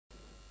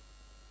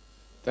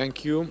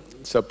Thank you.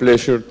 It's a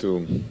pleasure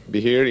to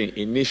be here.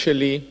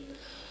 Initially,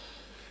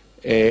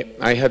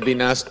 I had been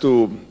asked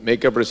to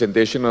make a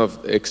presentation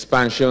of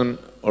expansion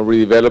or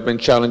redevelopment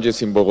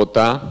challenges in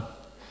Bogotá.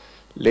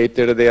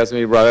 Later, they asked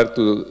me rather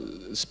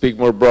to speak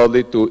more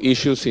broadly to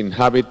issues in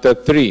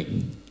Habitat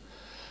 3.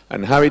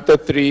 And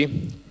Habitat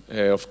 3,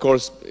 of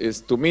course,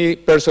 is, to me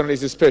personally,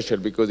 is special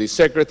because the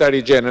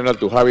Secretary General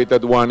to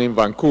Habitat 1 in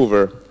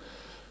Vancouver,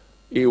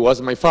 he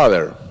was my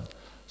father.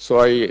 So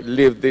I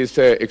lived this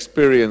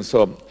experience.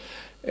 So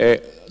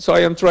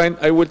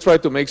I will try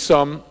to make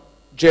some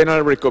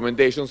general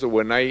recommendations of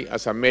when I,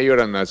 as a mayor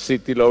and a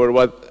city lover,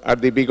 what are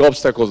the big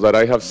obstacles that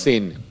I have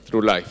seen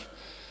through life.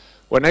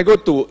 When I go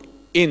to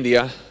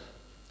India,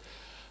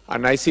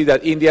 and I see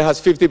that India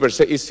has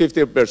 50%, is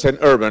 50%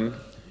 urban,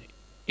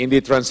 in the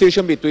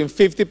transition between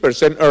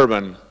 50%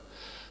 urban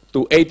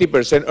to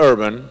 80%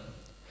 urban,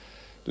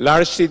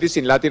 large cities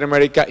in Latin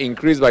America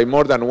increased by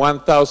more than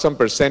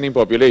 1,000% in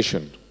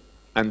population,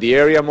 and the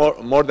area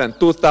more than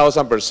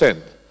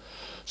 2,000%.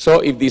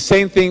 So if the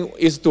same thing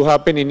is to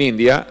happen in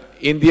India,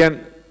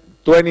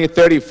 20,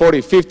 30,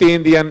 40,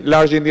 50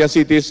 large Indian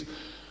cities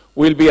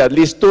will be at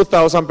least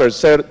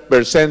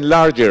 2,000%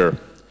 larger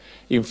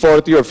in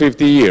 40 or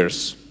 50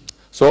 years.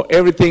 So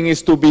everything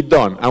is to be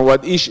done. And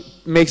what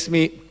makes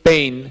me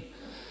pain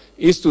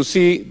is to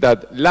see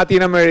that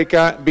Latin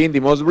America, being the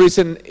most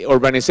recent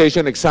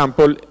urbanization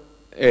example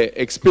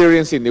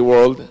experience in the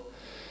world,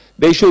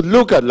 they should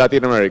look at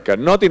Latin America,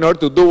 not in order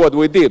to do what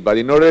we did, but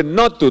in order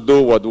not to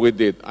do what we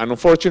did. And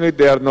unfortunately,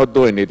 they are not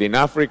doing it in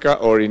Africa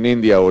or in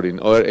India or in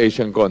other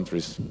Asian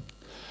countries.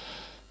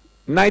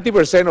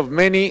 90% of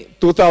many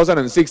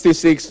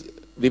 2066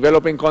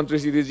 developing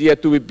countries, it is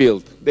yet to be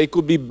built. They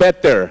could be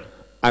better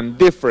and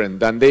different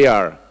than they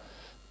are,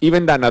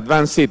 even than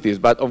advanced cities,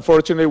 but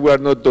unfortunately, we are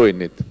not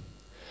doing it.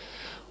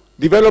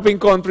 Developing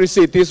country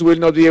cities will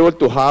not be able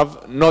to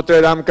have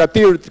Notre Dame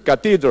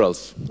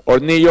cathedrals or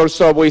New York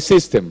subway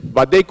system,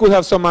 but they could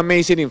have some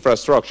amazing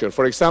infrastructure.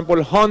 For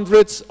example,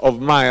 hundreds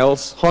of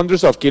miles,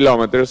 hundreds of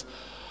kilometers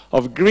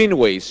of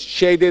greenways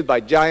shaded by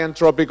giant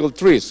tropical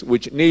trees,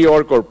 which New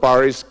York or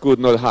Paris could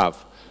not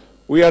have.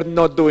 We are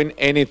not doing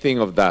anything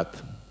of that.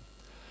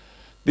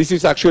 This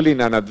is actually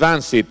in an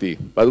advanced city,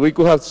 but we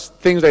could have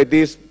things like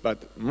this, but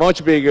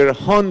much bigger,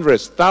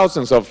 hundreds,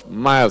 thousands of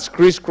miles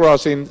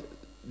crisscrossing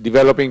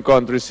developing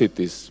country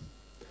cities.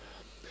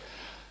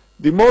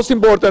 The most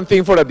important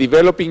thing for a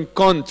developing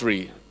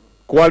country,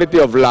 quality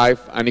of life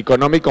and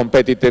economic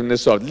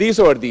competitiveness, at least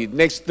over the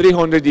next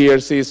 300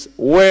 years, is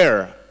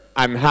where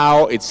and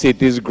how its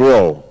cities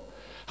grow.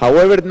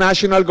 However,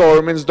 national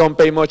governments don't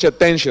pay much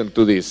attention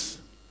to this.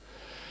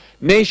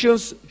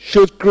 Nations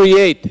should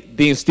create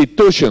the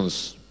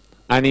institutions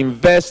and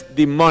invest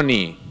the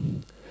money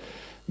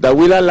that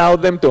will allow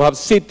them to have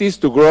cities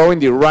to grow in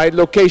the right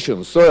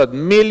locations so that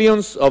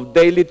millions of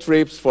daily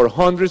trips for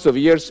hundreds of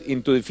years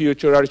into the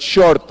future are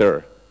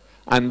shorter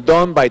and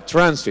done by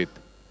transit.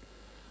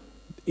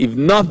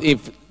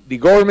 If the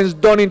governments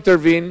don't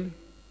intervene,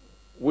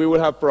 we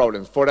will have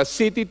problems. For a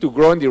city to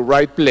grow in the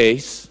right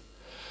place,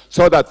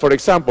 so that, for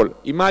example,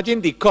 imagine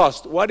the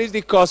cost. What is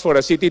the cost for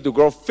a city to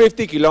grow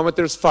 50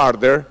 kilometers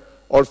farther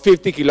or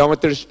 50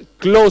 kilometers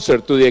closer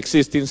to the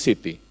existing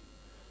city?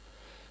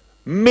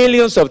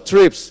 Millions of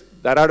trips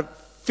that are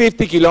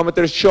 50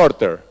 kilometers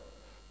shorter,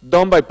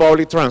 done by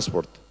public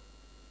transport.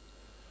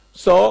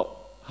 So,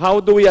 how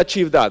do we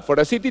achieve that? For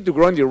a city to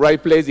grow in the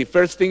right place, the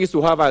first thing is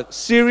to have a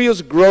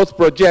serious growth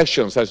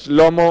projections, as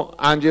Lomo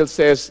Angel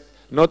says,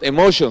 not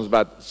emotions,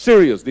 but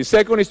serious. The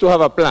second is to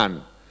have a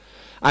plan.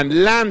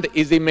 And land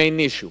is the main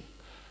issue.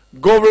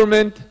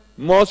 Government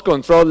must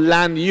control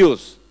land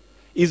use.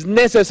 It's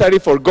necessary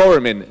for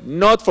government,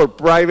 not for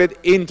private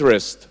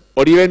interest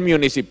or even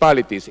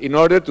municipalities, in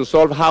order to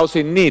solve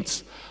housing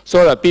needs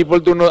so that people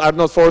are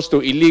not forced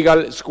to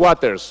illegal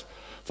squatters.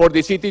 For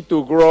the city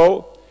to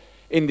grow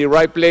in the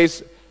right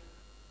place,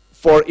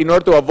 in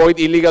order to avoid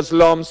illegal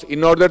slums,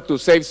 in order to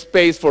save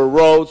space for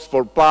roads,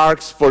 for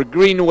parks, for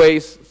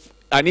greenways,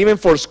 and even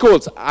for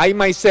schools. I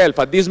myself,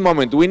 at this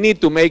moment, we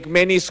need to make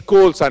many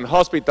schools and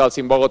hospitals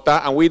in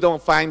Bogotá, and we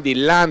don't find the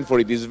land for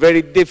it. It's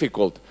very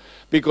difficult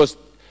because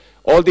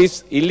all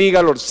this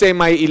illegal or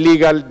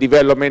semi-illegal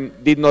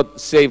development did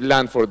not save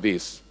land for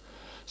this.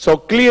 So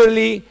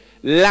clearly,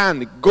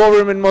 land,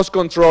 government must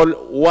control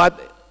what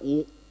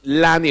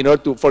land in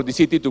order for the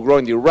city to grow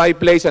in the right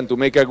place and to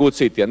make a good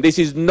city. And this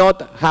is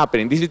not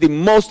happening. This is the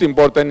most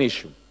important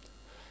issue.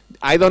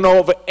 I don't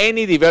know of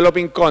any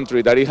developing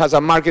country that it has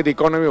a market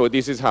economy where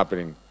this is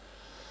happening.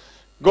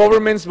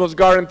 Governments must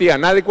guarantee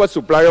an adequate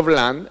supply of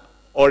land,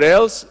 or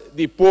else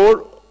the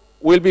poor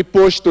will be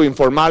pushed to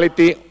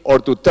informality or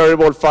to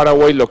terrible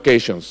faraway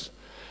locations.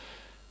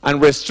 And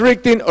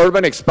restricting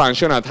urban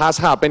expansion, as has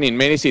happened in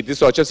many cities,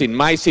 such as in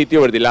my city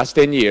over the last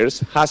 10 years,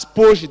 has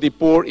pushed the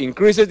poor,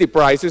 increases the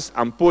prices,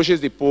 and pushes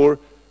the poor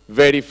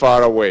very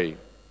far away.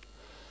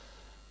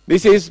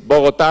 This is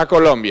Bogotá,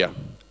 Colombia.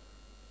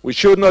 We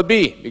should not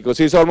be, because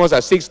it's almost a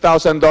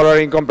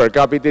 $6,000 income per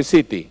capita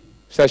city.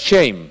 It's a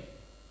shame.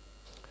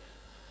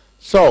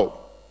 So,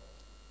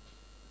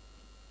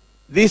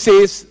 This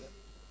is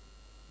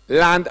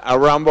land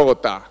around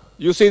Bogota.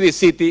 You see the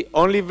city,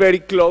 only very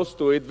close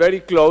to it,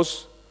 very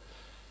close.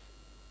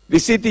 The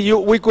city,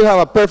 we could have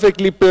a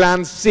perfectly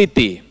planned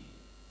city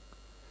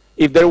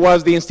if there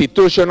was the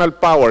institutional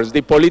powers,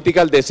 the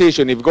political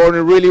decision, if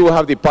government really would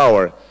have the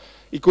power.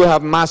 It could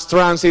have mass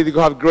transit, it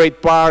could have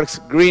great parks,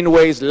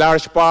 greenways,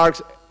 large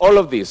parks, all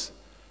of this.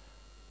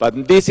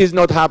 But this is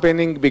not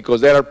happening because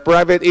there are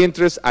private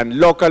interests and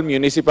local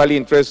municipal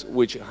interests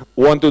which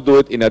want to do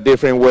it in a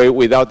different way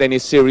without any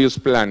serious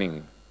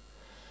planning.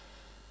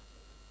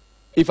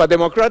 If a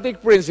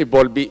democratic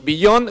principle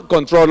beyond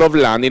control of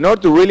land, in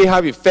order to really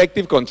have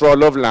effective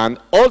control of land,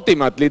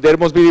 ultimately there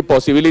must be the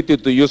possibility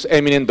to use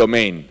eminent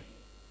domain.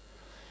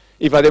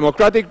 If a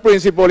democratic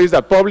principle is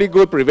that public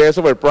good prevails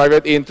over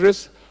private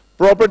interests,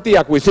 property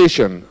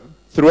acquisition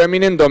through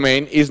eminent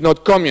domain is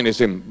not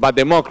communism, but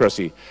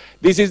democracy.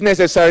 This is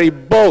necessary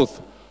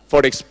both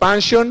for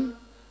expansion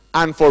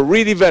and for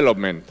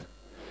redevelopment.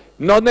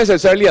 Not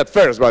necessarily at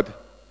first, but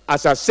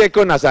as a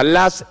second, as a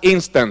last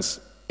instance,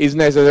 is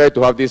necessary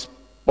to have this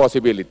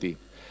possibility.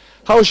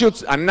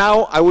 And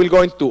now I will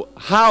go into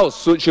how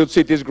should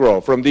cities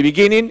grow. From the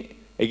beginning,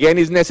 again,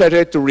 it's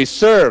necessary to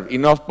reserve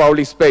enough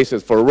public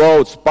spaces for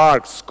roads,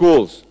 parks,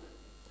 schools.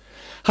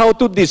 How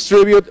to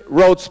distribute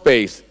road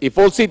space. If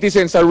all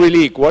citizens are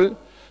really equal,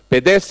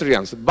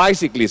 pedestrians,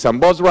 bicyclists, and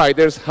bus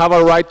riders have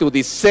a right to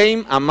the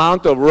same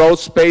amount of road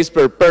space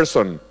per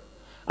person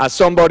as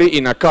somebody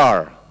in a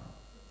car.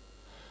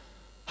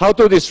 How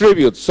to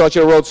distribute such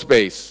a road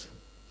space?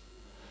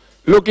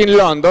 Look, in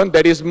London,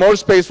 there is more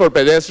space for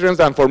pedestrians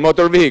than for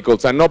motor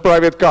vehicles and no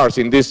private cars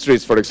in these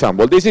streets, for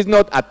example. This is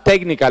not a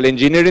technical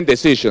engineering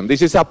decision.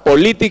 This is a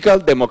political,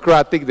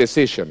 democratic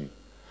decision.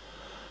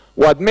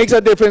 What makes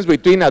a difference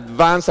between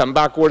advanced and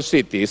backward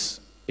cities,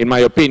 in my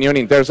opinion,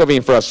 in terms of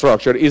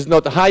infrastructure, is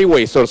not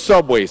highways or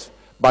subways,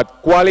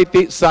 but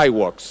quality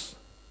sidewalks.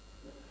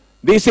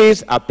 This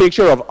is a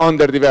picture of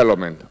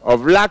underdevelopment,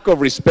 of lack of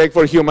respect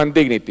for human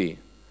dignity.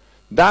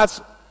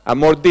 That's a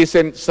more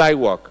decent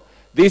sidewalk.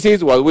 This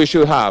is what we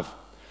should have.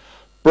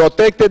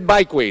 Protected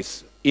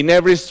bikeways in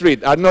every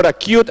street are not a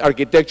cute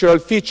architectural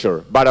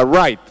feature, but a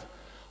right,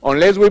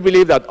 unless we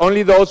believe that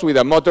only those with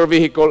a motor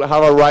vehicle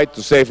have a right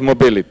to safe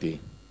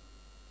mobility.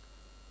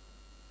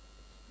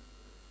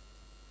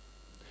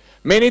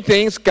 Many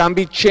things can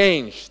be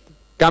changed,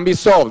 can be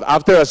solved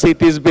after a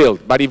city is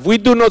built, but if we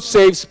do not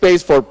save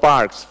space for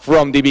parks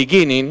from the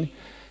beginning,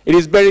 it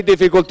is very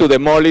difficult to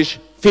demolish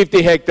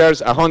 50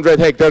 hectares, 100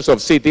 hectares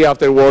of city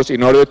afterwards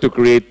in order to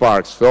create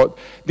parks. So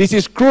this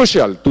is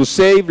crucial to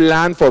save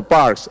land for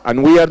parks,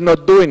 and we are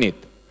not doing it.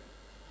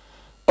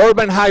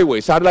 Urban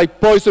highways are like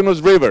poisonous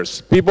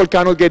rivers. People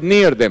cannot get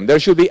near them. There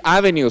should be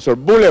avenues or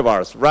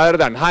boulevards rather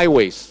than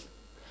highways.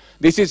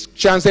 This is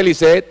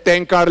Champs-Élysées,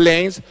 10-car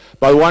lanes,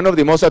 but one of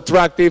the most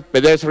attractive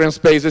pedestrian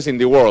spaces in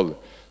the world.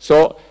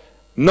 So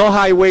no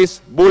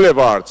highways,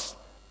 boulevards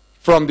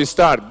from the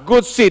start.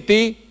 Good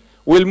city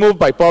will move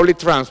by public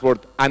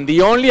transport, and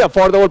the only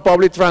affordable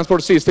public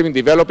transport system in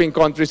developing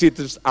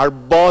countries are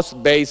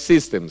bus-based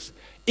systems,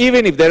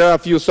 even if there are a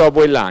few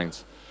subway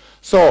lines.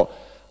 So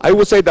I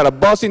would say that a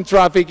bus in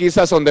traffic is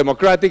as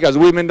undemocratic as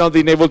women not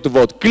being able to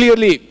vote.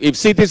 Clearly, if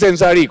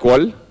citizens are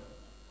equal,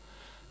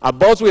 a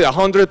bus with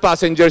 100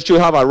 passengers should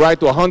have a right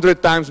to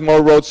 100 times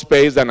more road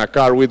space than a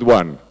car with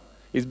one.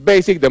 It's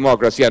basic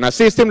democracy, and a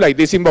system like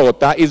this in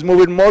Bogota is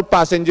moving more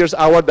passengers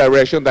our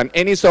direction than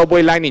any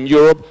subway line in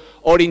Europe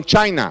or in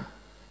China,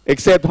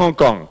 except Hong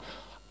Kong,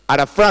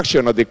 at a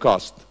fraction of the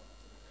cost.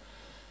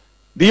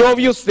 The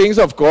obvious things,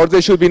 of course,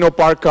 there should be no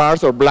parked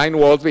cars or blind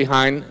walls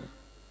behind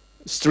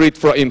street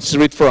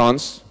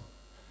fronts.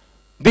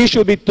 This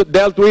should be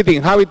dealt with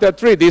in Habitat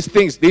 3. These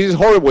things, this is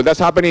horrible. That's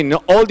happening in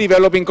all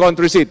developing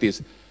country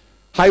cities.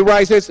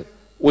 High-rises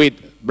with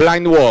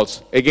blind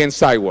walls against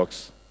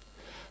sidewalks.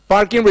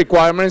 Parking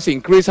requirements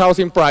increase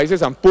housing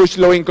prices and push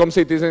low-income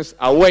citizens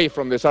away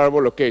from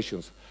desirable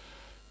locations.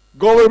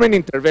 Government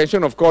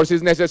intervention, of course,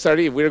 is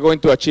necessary if we're going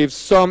to achieve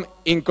some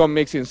income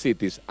mix in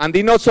cities. And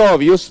the not so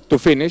obvious, to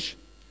finish,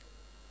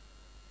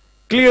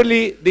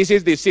 clearly this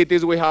is the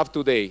cities we have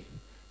today.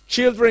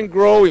 Children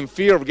grow in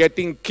fear of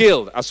getting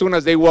killed as soon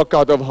as they walk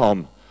out of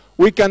home.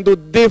 We can do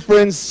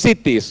different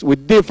cities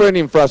with different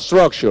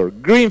infrastructure.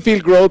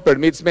 Greenfield growth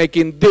permits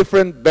making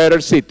different,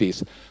 better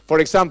cities. For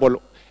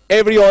example,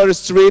 every other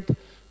street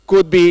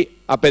could be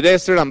a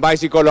pedestrian and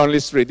bicycle-only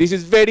street. This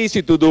is very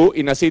easy to do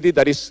in a city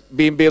that is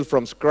being built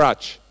from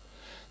scratch.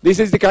 This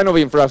is the kind of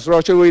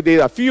infrastructure we did.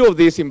 A few of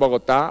these in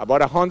Bogota,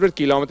 about 100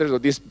 kilometers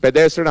of these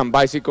pedestrian and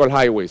bicycle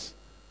highways.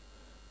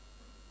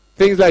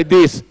 Things like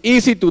this,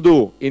 easy to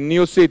do in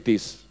new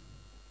cities.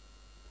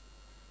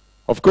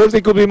 Of course,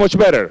 they could be much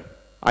better.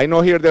 I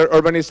know here there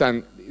are urbanists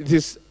and it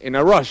is in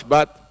a rush,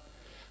 but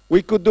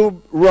we could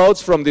do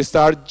roads from the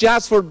start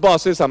just for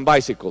buses and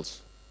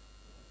bicycles.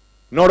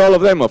 Not all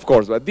of them, of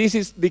course, but this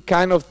is the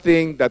kind of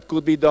thing that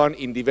could be done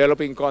in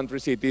developing country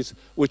cities,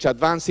 which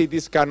advanced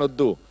cities cannot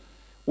do.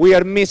 We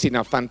are missing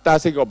a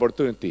fantastic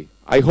opportunity.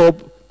 I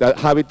hope that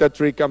Habitat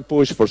 3 can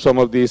push for some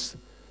of these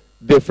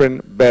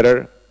different,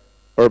 better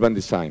urban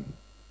design.